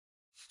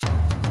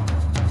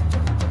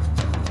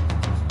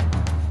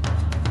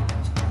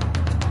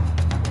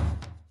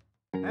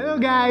Hello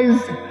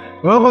guys,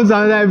 welcome to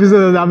another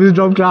episode of Dahveed'S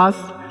drum class.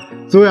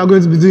 So what we are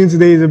going to be doing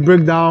today is a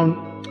breakdown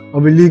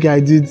of a lick I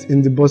did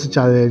in the bossy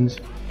challenge.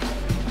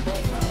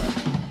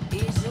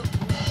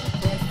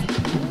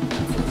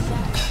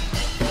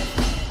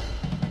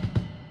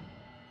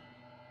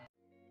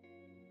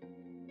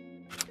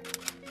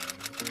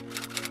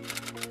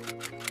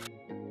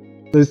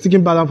 So the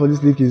sticking pattern for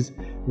this lick is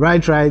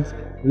right,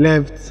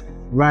 left,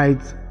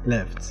 right,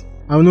 left.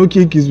 And no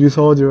kick is with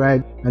all the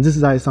right, and this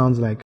is how it sounds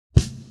like.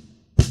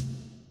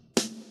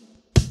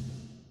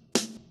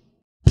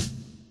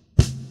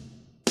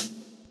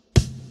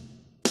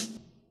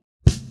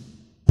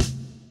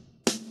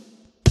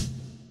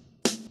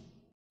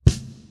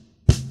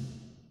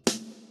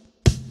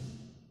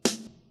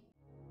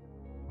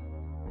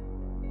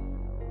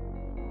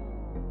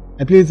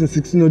 I play it in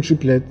 16-note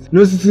triplet.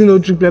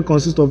 16-note triplet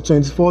consists of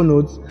 24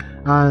 notes,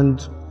 and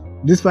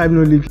this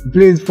 5-note lick, you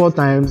play it 4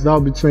 times, that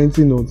will be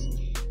 20 notes.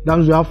 That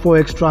means we have 4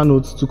 extra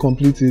notes to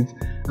complete it.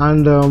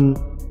 And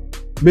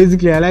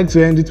basically I like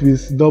to end it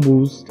with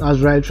doubles, as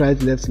right,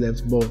 left,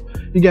 but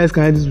you guys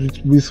can end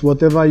it with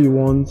whatever you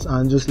want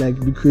and just like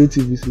be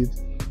creative with it.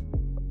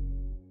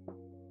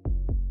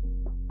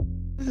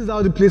 This is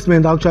how the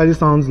placement actually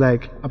sounds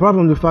like. Apart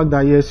from the fact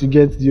that yes, you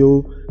get the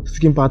whole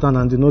sticking pattern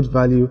and the note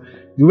value,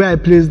 the way I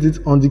placed it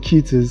on the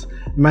kit is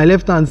my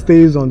left hand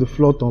stays on the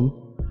floor tom,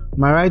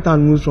 my right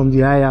hand moves from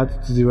the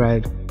hi-hat to the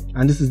right,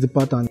 and this is the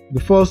pattern.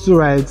 The first 2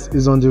 rights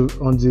is on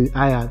the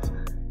hi-hat,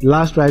 the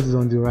last right is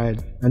on the right,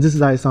 and this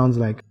is how it sounds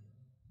like.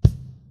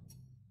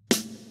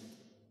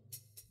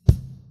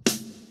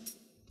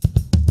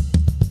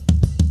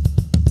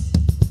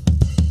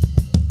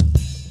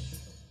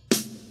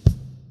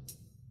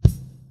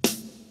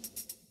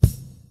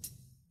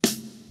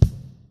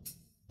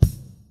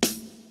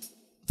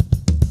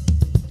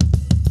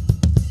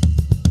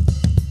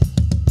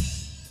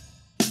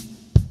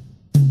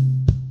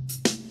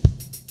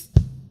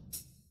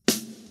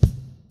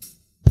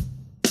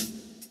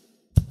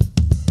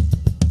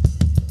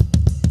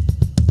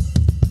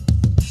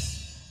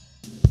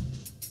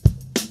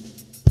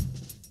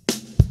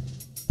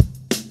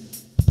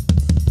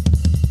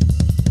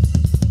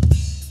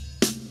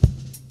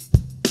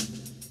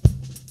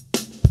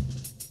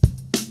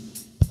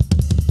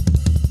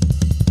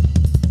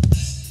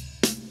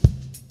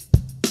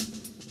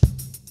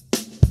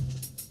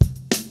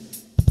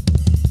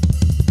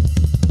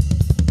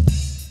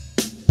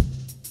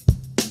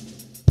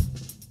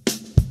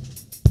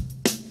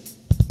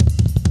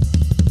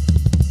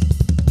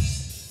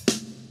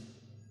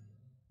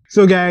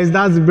 So guys,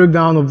 that's the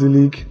breakdown of the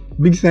lick.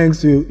 Big thanks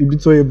to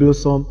Ibitoye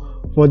Blossom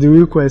for the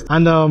request,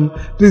 and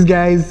please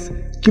guys,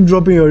 keep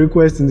dropping your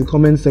requests in the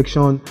comment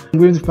section. I'm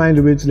going to find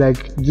a way to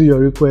like do your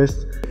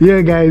request.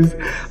 Yeah guys,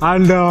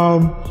 and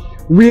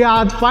we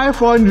are at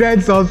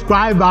 500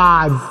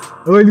 subscribers.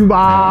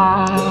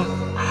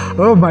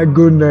 Oh my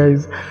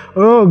goodness,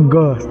 oh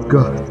god.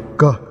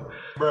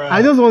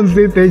 I just want to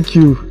say thank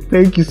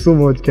you so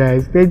much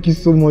guys. Thank you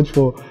so much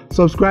for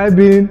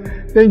subscribing,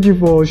 thank you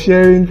for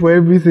sharing, for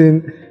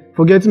everything,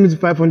 for getting me to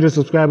 500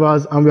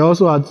 subscribers, and we're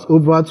also at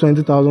over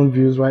 20,000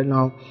 views right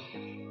now.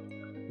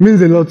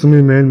 Means a lot to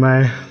me,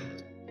 man.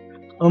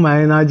 All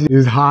my energy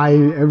is high,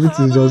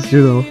 everything is just,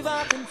 you know,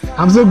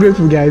 I'm so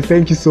grateful guys,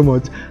 thank you so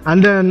much.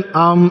 And then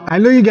I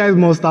know you guys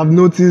must have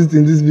noticed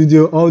in this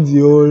video all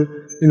the old,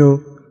 you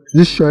know,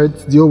 this shirt,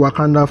 the old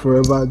Wakanda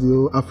Forever, the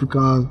old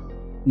African,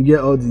 you get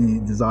all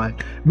the design.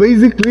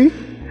 Basically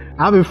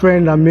I have a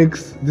friend that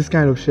makes this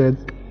kind of shirt,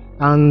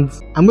 and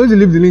I'm going to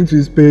leave the link to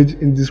his page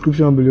in the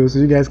description below so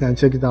you guys can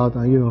check it out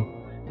and, you know,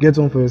 get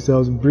one for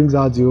yourselves. It brings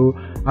out your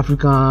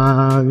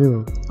African, you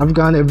know,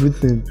 African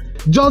everything.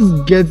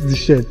 Just get the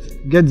shirt,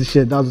 that's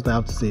what I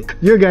have to say.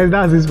 Yo guys,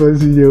 that's it for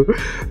this video.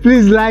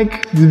 Please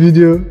like the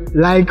video,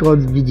 like all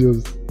the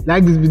videos,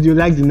 like this video,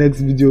 like the next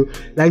video,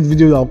 like the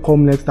video that will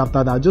come next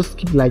after that. Just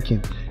keep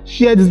liking,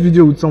 share this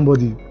video with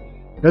somebody,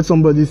 let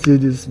somebody see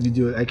this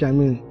video. Like, I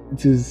mean,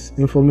 it is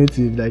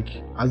informative. Like,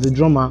 as a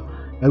drummer,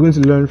 you're going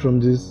to learn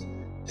from this.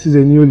 This is a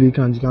new lick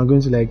and you're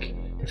going to like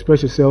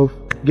express yourself,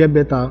 get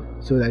better.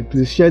 So like,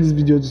 please share this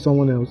video to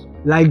someone else,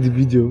 like the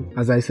video,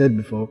 as I said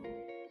before,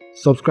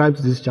 subscribe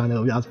to this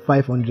channel. We're at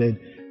 500.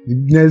 The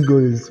next goal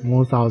is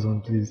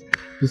 1,000. Please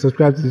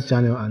subscribe to this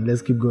channel and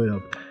let's keep going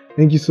up.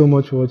 Thank you so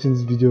much for watching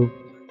this video.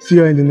 See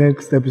you in the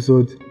next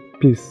episode.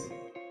 Peace.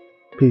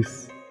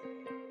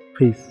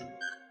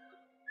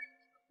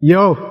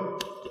 Yo.